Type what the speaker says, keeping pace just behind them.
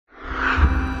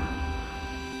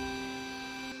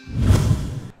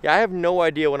Yeah, I have no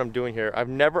idea what I'm doing here. I've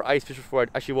never ice fished before.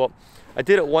 Actually, well, I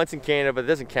did it once in Canada, but it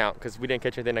doesn't count because we didn't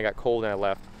catch anything. I got cold and I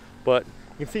left. But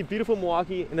you can see beautiful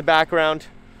Milwaukee in the background.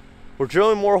 We're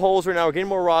drilling more holes right now. We're getting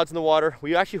more rods in the water.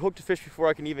 We actually hooked a fish before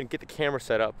I can even get the camera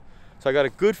set up. So I got a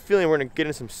good feeling we're gonna get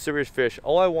in some serious fish.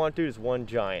 All I want to do is one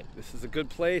giant. This is a good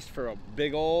place for a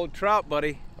big old trout,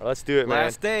 buddy. All right, let's do it, man.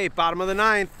 Last day, bottom of the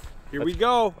 9th. Here we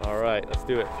go. All right, let's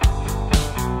do it.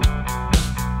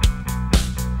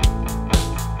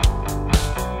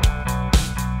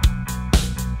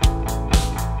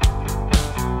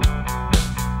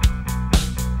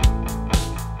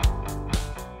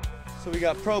 So we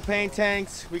got propane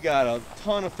tanks, we got a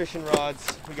ton of fishing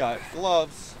rods, we got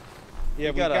gloves. Yeah,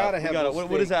 we gotta have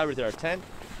what is that right there, a tent?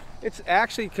 It's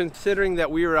actually, considering that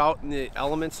we were out in the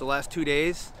elements the last 2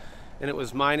 days, and it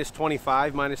was minus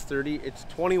 25, minus 30. It's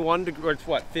 21 degrees, or it's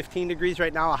what, 15 degrees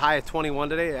right now, a high of 21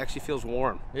 today. It actually feels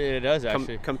warm. Yeah, it does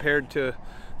actually. Compared to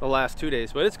the last 2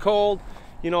 days, but it's cold.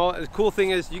 You know, the cool thing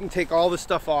is you can take all this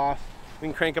stuff off. We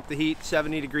can crank up the heat,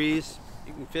 70 degrees.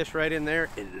 You can fish right in there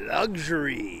in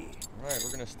luxury. All right,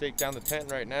 we're gonna stake down the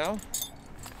tent right now.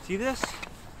 See this?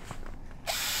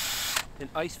 An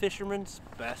ice fisherman's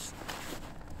best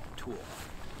tool.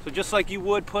 So just like you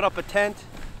would put up a tent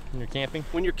when you're camping.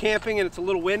 When you're camping and it's a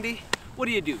little windy, what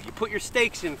do? You put your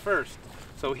stakes in first.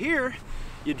 So here,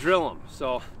 you drill them.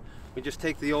 So we just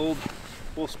take the old,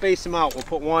 we'll space them out. We'll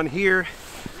put one here,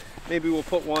 maybe we'll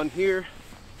put one here,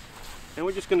 and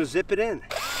we're just gonna zip it in.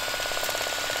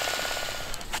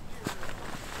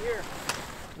 Here,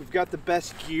 we've got the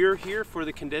best gear here for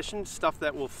the conditions, stuff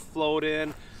that will float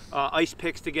in, ice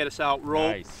picks to get us out,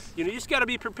 rope. Nice. You know, you just got to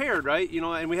be prepared, right? You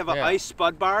know, and we have an ice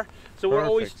spud bar, so we're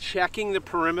always checking the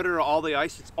perimeter of all the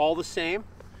ice. It's all the same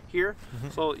here.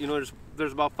 So you know,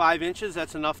 there's about 5 inches.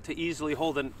 That's enough to easily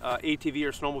hold an ATV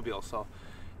or snowmobile. So,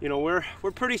 you know, we're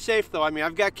pretty safe though. I mean,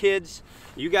 I've got kids,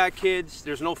 you got kids.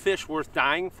 There's no fish worth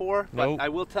dying for. But I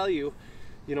will tell you,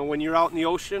 you know, when you're out in the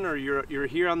ocean or you're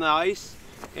here on the ice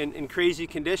in crazy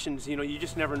conditions, you know, you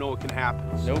just never know what can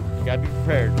happen. So. Nope, you gotta be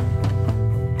prepared.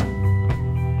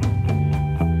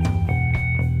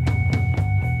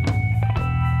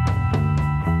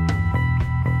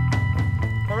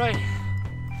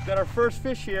 Got our first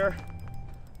fish here.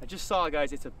 I just saw it,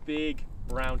 guys. It's a big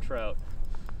brown trout.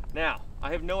 Now,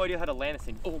 I have no idea how to land this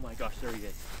thing. Oh my gosh, there he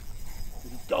is.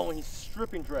 He's going, he's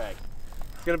stripping drag.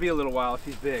 It's gonna be a little while if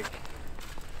he's big.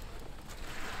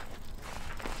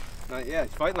 Not yet.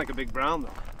 He's fighting like a big brown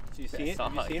though. So you see it?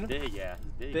 Have you seen him? Big, yeah.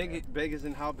 He's big. Big as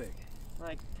in how big?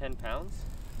 Like 10 pounds.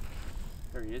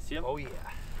 There he is. See him? Oh yeah.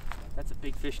 That's a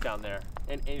big fish down there.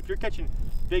 And if you're catching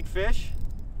big fish,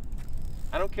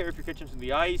 I don't care if you're catching from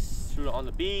the ice, on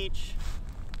the beach,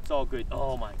 it's all good.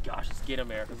 Oh my gosh, let's get him,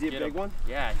 Eric. Is he a big one?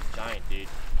 Yeah, he's giant, dude.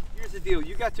 Here's the deal,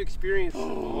 you got to experience,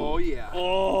 oh yeah.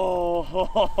 Oh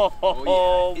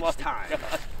yeah, it's time.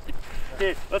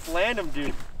 Okay, let's land him,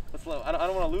 dude. I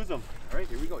don't want to lose him. All right,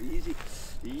 here we go, easy.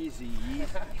 Easy, easy.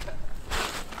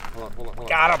 Hold on.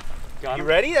 Got him. You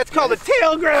ready? That's called a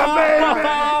tail grab,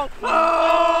 baby!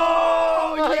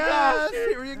 Oh, yes!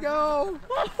 Here you go!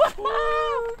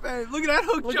 Babe, look at that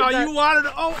hook jaw. You wanted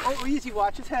to, oh, easy,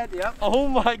 watch his head, yep. Oh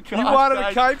my God. You wanted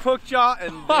a kite hook jaw,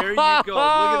 and there you go. Look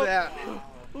at that.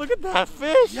 Look at that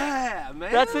fish. Yeah,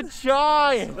 man. That's a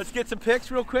giant. Let's get some pics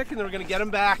real quick, and then we're gonna get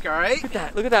him back, all right?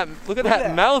 Look at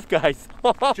that mouth, guys.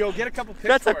 Joe, get a couple pics.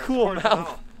 That's a cool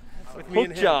mouth.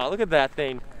 Hook jaw, look at that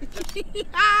thing.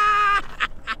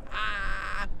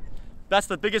 That's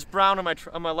the biggest brown on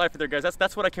my life right there, guys.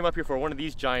 That's what I came up here for, one of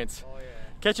these giants. Oh, yeah.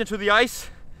 Catching through the ice,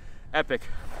 epic.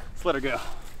 Let's let her go.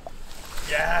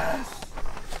 Yes!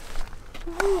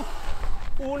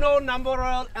 Uno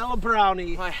number el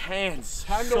brownie. My hands,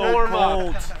 time so to warm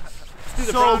cold. up.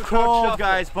 So cold,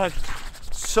 guys, but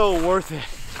so worth it.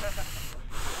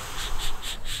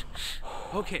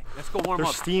 Okay, let's go warm up.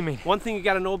 They're steaming. One thing you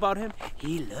gotta know about him,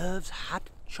 he loves hot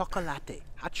chocolate.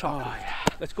 Hot chocolate. Oh, yeah.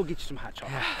 Let's go get you some hot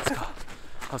chocolate. Yeah, let's go.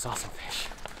 That was awesome fish.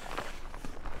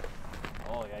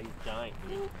 Oh yeah, he's giant.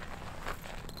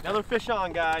 Another fish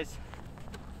on, guys.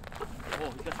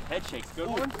 Oh, he's got some head shakes. Good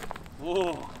one.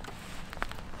 Whoa.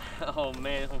 Oh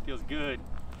man, this one feels good.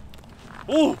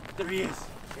 Oh, there he is.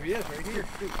 Here he is, right here.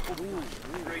 Ooh,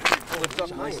 right here. Lift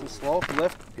up nice and slow.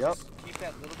 Lift. Yep. Just keep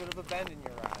that little bit of a bend in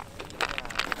your rod.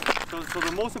 So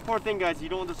the most important thing, guys, you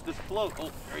don't want this float.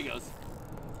 Oh, there he goes.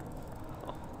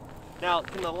 Oh. Now,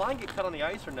 can the line get cut on the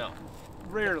ice or no?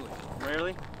 Rarely.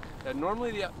 Rarely? Yeah,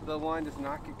 normally the line does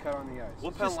not get cut on the ice.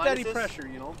 What it's pound just line steady is this? Pressure,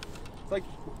 you know. It's like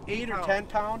 8 or 10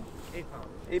 pound. 8 pound.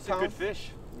 8 It's pound. a good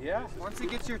fish. Yeah. Once it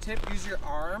gets your tip, use your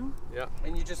arm. Yeah.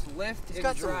 And you just lift and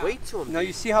got drop. some weight to him. Now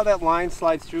you see how that line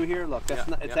slides through here? Look, that's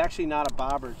Yeah, not, it's actually not a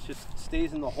bobber. It just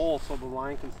stays in the hole so the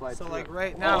line can slide So through. like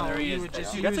right now, there he you is. would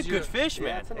just use That's a good fish, Yeah,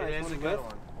 man. that's a nice It is one a to good lift.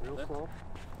 one. Real slow.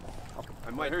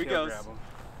 I There he tail goes. grab him.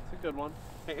 It's a good one.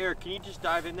 Hey Eric, can you just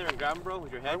dive in there and grab him, bro,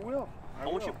 with your head? I will. I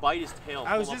want you to bite his tail.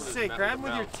 I was pull him just up saying, his grab him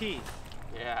with your mouth. teeth.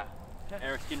 Yeah.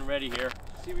 Eric's getting ready here.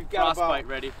 See, we've got Frostbite about,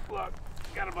 ready. look,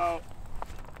 got about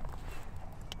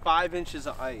 5 inches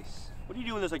of ice. What do you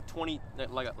do when there's like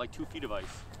 2 feet of ice?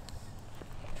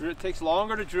 It takes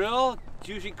longer to drill. It's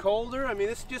usually colder. I mean,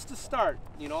 it's just the start.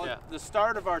 You know, the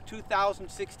start of our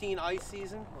 2016 ice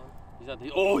season. He's not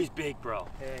oh, he's big, bro.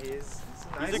 Yeah, he is.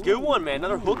 He's a good one, man.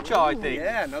 Another hook jaw, I think.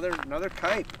 Yeah, another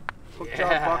kite. Hook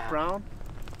jaw buck brown.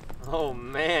 Oh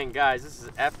man, guys, this is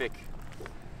epic.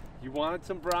 You wanted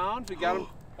some browns? We got them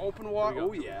open water.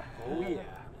 Oh yeah. Oh yeah.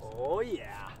 Oh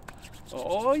yeah.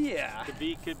 Oh yeah. Could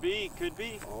be, could be, could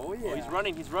be. Oh yeah. Oh, he's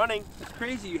running, he's running. It's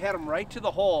crazy. You had him right to the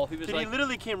hole. He was Dude, like, he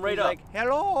literally came right he was up. like,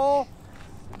 hello.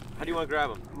 How do you want to grab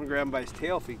him? I'm gonna grab him by his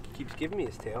tail if he keeps giving me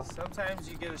his tail. Sometimes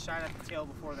you get a shot at the tail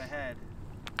before the head.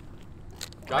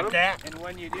 Got him? That. And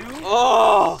when you do,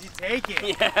 Oh! you take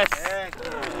it. Yes! Heck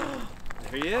yeah.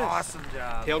 There he is. Awesome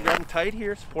job. Tail grabbing tight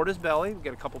here. Support his belly. We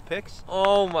got a couple picks.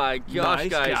 Oh my gosh, nice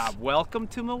guys. job. Welcome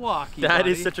to Milwaukee. That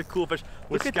buddy. is such a cool fish.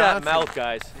 Look at that Wisconsin. mouth,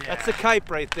 guys. Yeah. That's the kite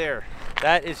right there.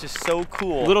 That is just so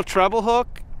cool. Little treble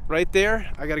hook right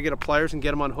there. I got to get a pliers and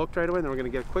get him unhooked right away. And then we're gonna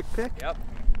get a quick pick. Yep.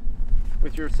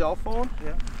 With your cell phone.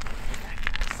 Yeah.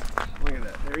 Look at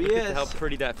that. There he Look is. at how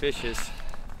pretty that fish is.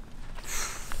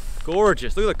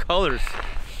 Gorgeous. Look at the colors.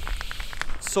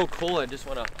 It's so cool. I just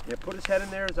want to. Yeah, put his head in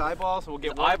there, his eyeballs. So we'll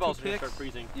get The one, eyeballs two are gonna picks. start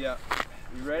freezing. Yeah.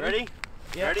 You ready? Ready?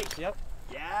 Yep. Ready? Yep.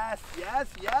 Yes, yes,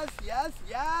 yes, yes,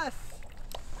 yes.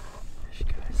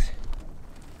 Guys.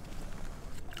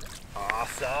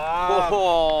 Awesome.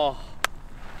 Oh,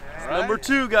 All number right.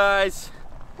 2, guys.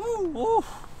 Woo. Woo.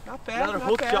 Not bad. Another not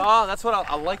hook bad. jaw. That's what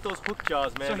I like, those hook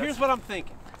jaws, man. So here's what I'm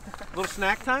thinking. Little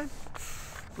snack time?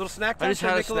 Little snack time? I just Should we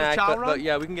had a make little snack, chow but run?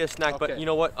 yeah, we can get a snack. But Okay. you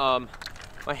know what?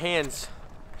 My hands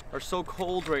are so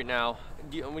cold right now.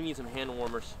 We need some hand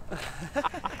warmers.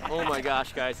 Oh my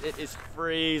gosh, guys, it is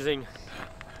freezing.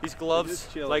 These gloves,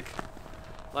 chilly.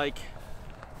 like,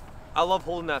 I love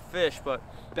holding that fish, but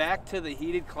Back to the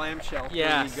heated clamshell.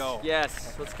 yes, There you go.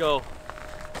 yes, let's go.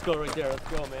 Let's go right there. Let's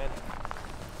go, man.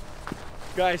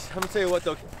 Guys, I'm gonna tell you what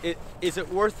though. Is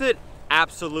it worth it?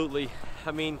 Absolutely.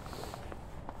 I mean,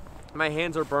 my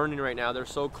hands are burning right now. They're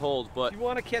so cold, but If you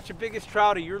want to catch the biggest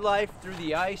trout of your life through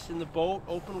the ice, in the boat,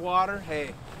 open water, hey,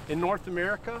 in North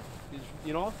America,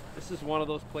 you know, this is one of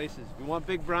those places. If you want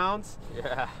big browns,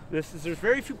 yeah. there's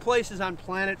very few places on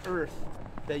planet Earth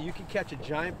that you can catch a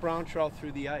giant brown trout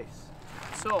through the ice.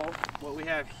 So what we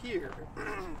have here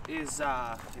is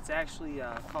it's actually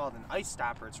called an ice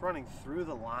stopper. It's running through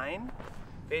the line.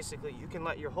 Basically, you can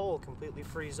let your hole completely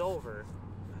freeze over,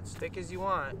 as thick as you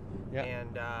want, Yeah.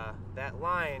 and that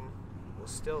line will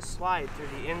still slide through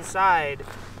the inside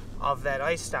of that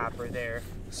ice stopper there,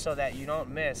 so that you don't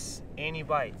miss any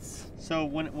bites. So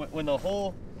when the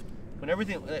hole, when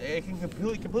everything, it can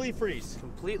completely freeze,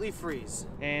 Completely freeze.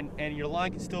 and your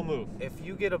line can still move. If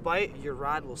you get a bite, your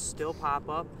rod will still pop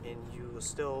up, and you will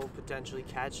still potentially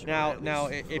catch. or Now, at now,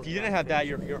 least if hook you didn't that have that,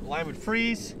 fish. your line would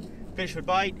freeze, fish would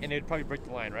bite, and it'd probably break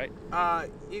the line, right?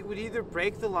 It would either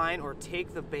break the line or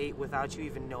take the bait without you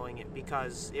even knowing it,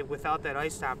 because without that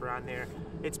ice stopper on there,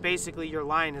 it's basically your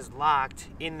line is locked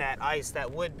in that ice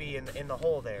that would be in the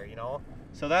hole there, you know?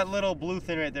 So that little blue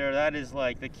thing right there, that is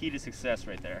like the key to success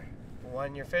right there.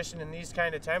 When you're fishing in these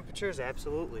kind of temperatures,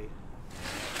 absolutely.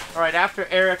 All right, after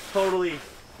Eric totally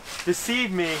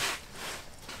deceived me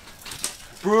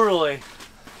brutally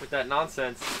with that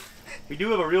nonsense, we do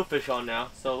have a real fish on now,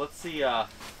 so let's see. Oh,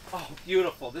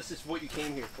 beautiful. This is what you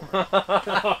came here for.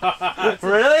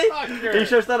 Really? Sucker. Are you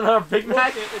sure it's not another Big Look,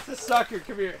 Mac? it's a sucker.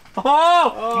 Come here.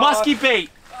 Oh, musky bait.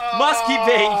 Musky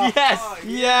bait, yes. Oh,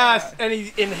 yes, and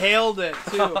he inhaled it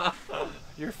too.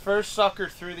 Your first sucker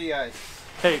through the ice.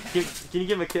 Hey, can you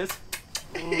give him a kiss?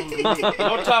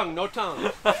 No tongue, no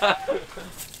tongue.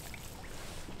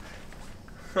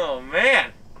 Oh,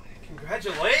 man.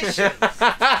 Congratulations. And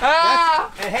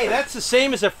hey, that's the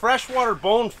same as a freshwater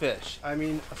bonefish. I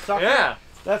mean, a sucker. Yeah.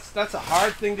 That's a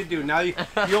hard thing to do. Now you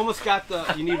almost got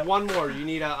you need one more. You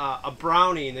need a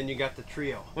brownie, and then you got the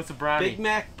trio. What's a brownie? Big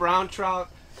Mac, brown trout,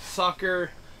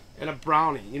 sucker, and a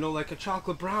brownie. You know, like a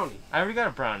chocolate brownie. I already got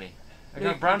a brownie. I got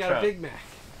a You brown got trout. a Big Mac.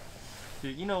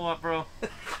 Dude, you know what, bro?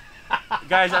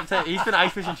 Guys, I'm telling you, he's been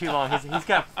ice fishing too long. He's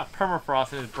got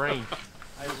permafrost in his brain.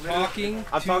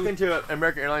 I'm talking to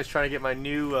American Airlines trying to get my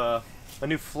new a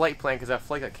new flight plan because that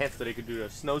flight got canceled today due to a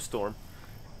snowstorm.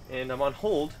 And I'm on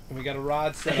hold. And we got a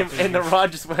rod set up. And the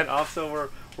rod just went off, so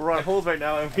we're on hold right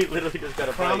now, and we literally just got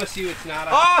a bite. I promise you, it's not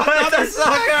a. Oh, another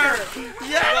sucker!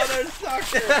 Yes! Another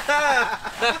sucker!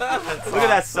 Look at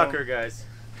that sucker, guys.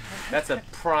 That's a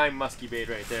prime musky bait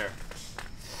right there.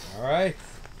 All right.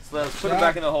 So let's put it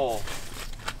back in the hole.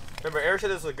 Remember, Eric said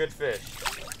this was a good fish.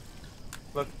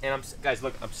 Look, and guys,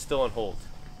 look, I'm still on hold.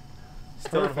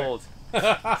 Still on hold.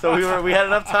 So we had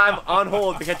enough time on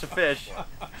hold to catch a fish.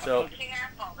 So. Be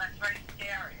careful, that's very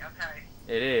scary. Okay.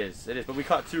 It is. But we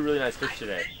caught 2 really nice fish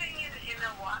today. Fishing in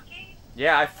Milwaukee?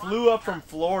 Yeah, I flew up from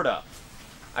Florida.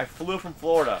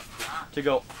 To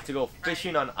go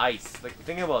fishing on ice. Like,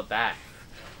 think about that.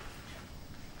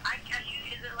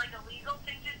 Is it like a legal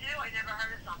thing to do? I never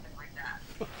heard of something like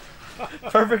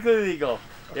that. Perfectly legal.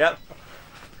 Yep.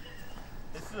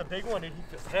 This is a big one, dude.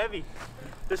 It's heavy.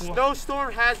 The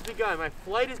snowstorm has begun. My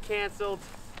flight is canceled.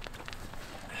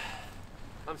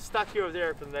 I'm stuck here with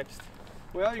Eric for the next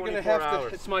Well, you're 24 gonna have hours.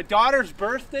 to. It's my daughter's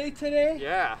birthday today.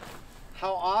 Yeah.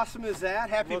 How awesome is that?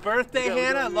 Happy Look, birthday, look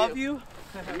at Hannah! I me. love you.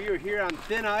 We are here on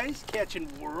thin ice catching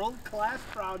world-class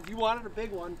trout. You wanted a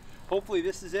big one. Hopefully,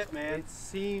 this is it, man. It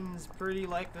seems pretty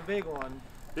like the big one.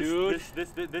 Dude.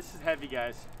 This is heavy,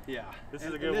 guys. Yeah. This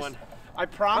is a good one. I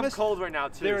promise. I'm cold right now,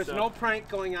 too. There is so. no prank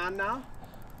going on now.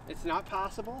 It's not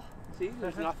possible. See,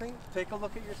 there's nothing. Take a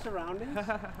look at your surroundings.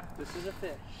 This is a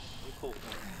fish. I'm cold.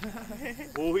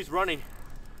 Oh, he's running.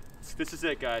 This is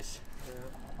it, guys.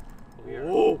 Yeah.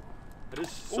 Whoa! I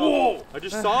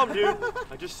just saw him, dude.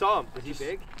 I just saw him. Is he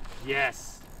big?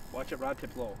 Yes. Watch it rod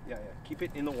tip low. Yeah, yeah. Keep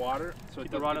it in the water. So Keep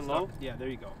it the doesn't rod get in low? stuck. Yeah, there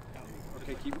you go.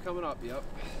 Okay, keep it coming up. Yep.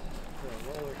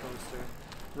 Roller coaster.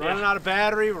 Running out of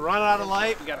battery, we're running out of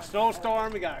light, we got a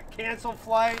snowstorm, we got a canceled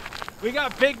flight, we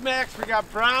got Big Macs, we got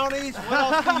brownies. What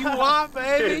else do you want,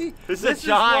 baby? Dude, this is a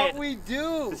giant. What we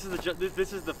do.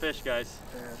 This is the fish, guys.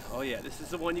 Oh yeah, this is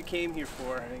the one you came here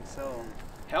for. I think so.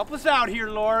 Help us out here,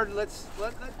 Lord. Let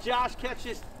Josh catch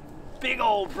this big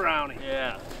old brownie.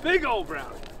 Yeah. Big old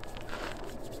brownie.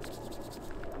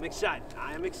 I'm excited.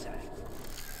 I am excited.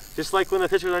 Just like when the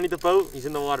fish was underneath the boat, he's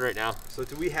in the water right now. So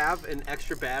do we have an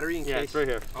extra battery in case? Yeah, it's right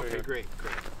here. Okay, great.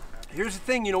 Here's the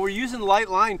thing, you know, we're using light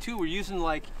line too. We're using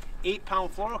like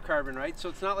 8-pound fluorocarbon, right? So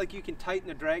it's not like you can tighten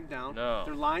the drag down. No.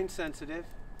 They're line sensitive,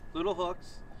 little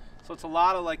hooks. So it's a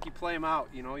lot of like you play them out,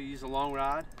 you know, you use a long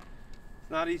rod. It's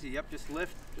not easy. Yep, just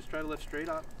lift. Just try to lift straight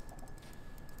up.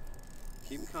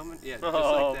 Keep them coming. Yeah, just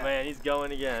Oh like that. man, he's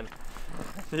going again.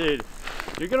 Dude.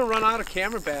 You're gonna run out of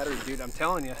camera battery, dude, I'm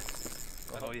telling you.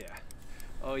 Oh yeah.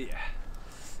 Oh yeah.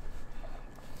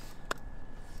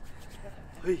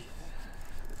 This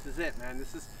is it, man.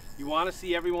 This is, you want to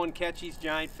see everyone catch these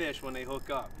giant fish when they hook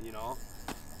up, you know?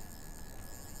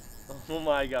 Oh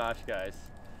my gosh, guys.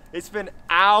 It's been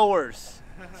hours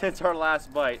since our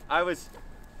last bite. I was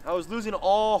losing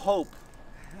all hope.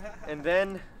 And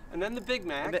then the Big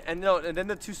Mac. and then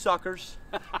the 2 suckers.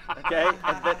 Okay?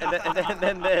 and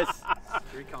then this.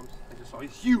 Here he comes. I just saw.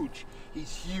 He's huge.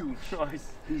 He's huge.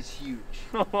 He's huge.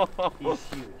 He's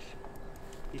huge.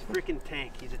 He's freaking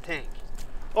tank. He's a tank.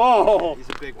 Oh! He's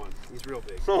a big one. He's real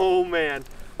big. Oh man.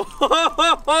 Let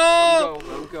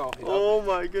him go. Yep. Oh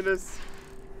my goodness.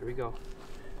 Here we go.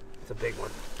 It's a big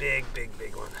one. Big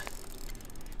one.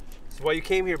 This is why you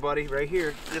came here, buddy. Right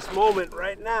here. This moment,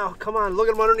 right now. Come on. Look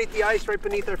at him underneath the ice, right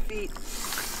beneath our feet.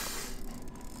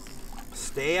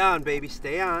 Stay on, baby.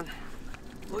 Stay on.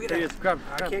 Look at that. Grab,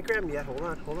 I can't grab him yet. Hold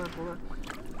on.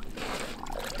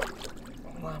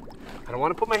 I don't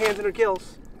want to put my hands in her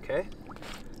gills. Okay?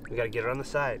 We got to get her on the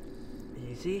side.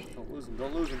 Easy.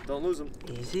 Don't lose him.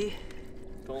 Easy.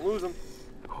 Don't lose him.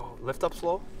 Oh, lift up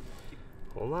slow.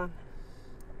 Hold on.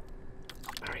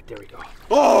 All right, there we go.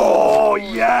 Oh,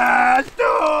 yes!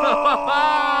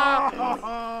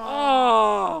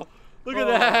 Oh, look at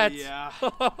that. Yeah.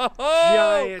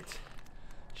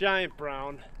 Giant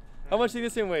brown. How much do you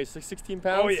think this thing weighs? Like 16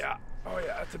 pounds? Oh yeah,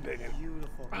 that's a big one.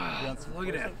 Beautiful. Look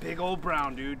at that big old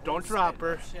brown, dude. Don't drop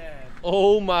her.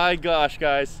 Oh my gosh,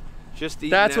 guys. Just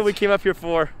eating. That's what we came up here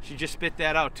for. She just spit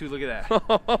that out too. Look at that.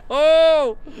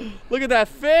 Oh, look at that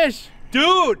fish.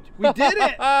 Dude, we did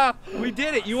it. We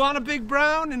did it. You want a big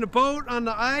brown in the boat on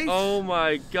the ice? Oh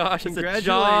my gosh, it's a Congratulations,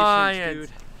 giant.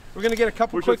 dude. We're gonna get a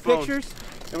couple Where's quick your phone? pictures,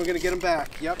 and we're gonna get them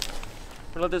back. Yep.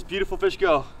 We're gonna let this beautiful fish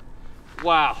go.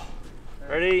 Wow.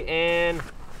 Ready and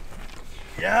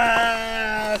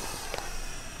yes.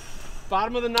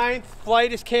 Bottom of the 9th,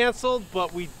 flight is canceled,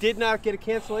 but we did not get a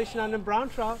cancellation on them brown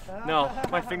trout. no,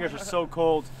 my fingers are so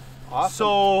cold. Awesome.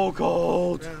 So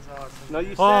cold. That is awesome. No, you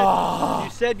said Oh. you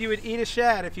said you would eat a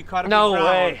shad if you caught a No big brown.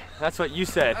 way. That's what you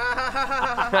said.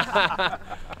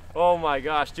 Oh my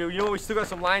gosh, dude. You know what? We still got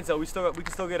some lines though. We can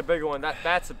still get a bigger one.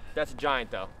 That's a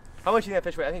giant though. How much do you think that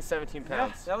fish weighed? I think 17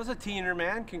 pounds. Yeah, that was a teener,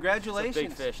 man. Congratulations. That's a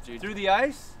big fish, dude. Through the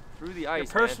ice. Through the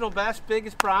ice, Your personal best,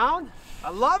 biggest brown. I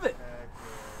love it.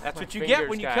 That's what you get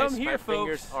when you come here,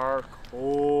 folks. Fingers are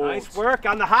cold. Nice work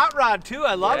on the hot rod too.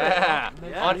 I love it. Yeah.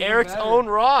 On Eric's own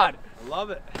rod. I love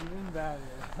it.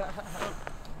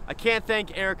 I can't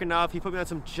thank Eric enough. He put me on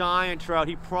some giant trout.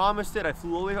 He promised it. I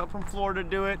flew all the way up from Florida to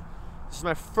do it. This is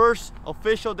my first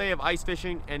official day of ice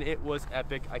fishing, and it was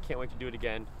epic. I can't wait to do it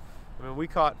again. I mean, we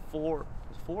caught four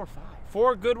or five.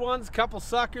 4 good ones, couple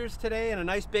suckers today, and a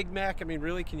nice Big Mac. I mean,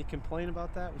 really, can you complain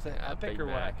about that? Was that epic Big or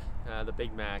Mac. what? The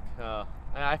Big Mac.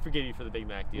 I forgive you for the Big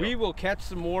Mac deal. We will catch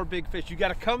some more big fish. You got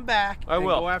to come back I and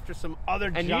will. go after some other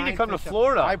And giant you need to come to fish.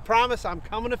 Florida. I promise I'm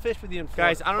coming to fish with you in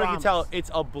Florida. Guys, I don't know if you can tell,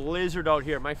 it's a blizzard out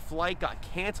here. My flight got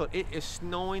canceled. It is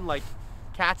snowing like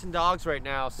cats and dogs right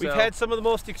now. So. We've had some of the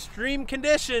most extreme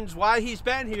conditions while he's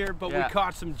been here, but we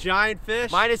caught some giant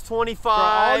fish. Minus 25. For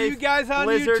all you guys on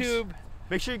blizzards. YouTube.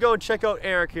 Make sure you go and check out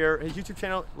Eric here. His YouTube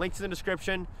channel, links in the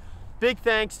description. Big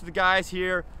thanks to the guys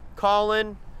here.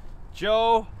 Colin,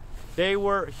 Joe, they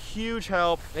were huge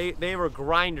help. They were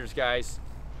grinders, guys.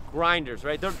 Grinders,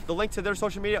 right? The link to their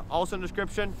social media also in the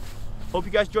description. Hope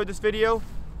you guys enjoyed this video,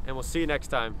 and we'll see you next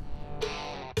time.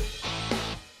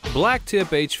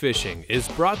 BlacktipH Fishing is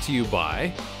brought to you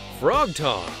by Frog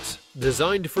Tongs,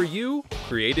 designed for you,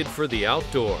 created for the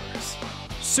outdoors.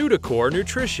 Sudacor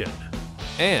Nutrition,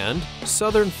 and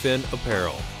Southern Fin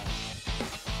Apparel.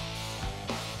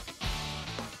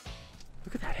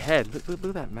 Look at that head. Look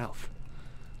at that mouth.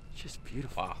 It's just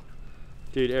beautiful. Wow.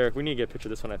 Dude, Eric, we need to get a picture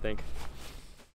of this one, I think.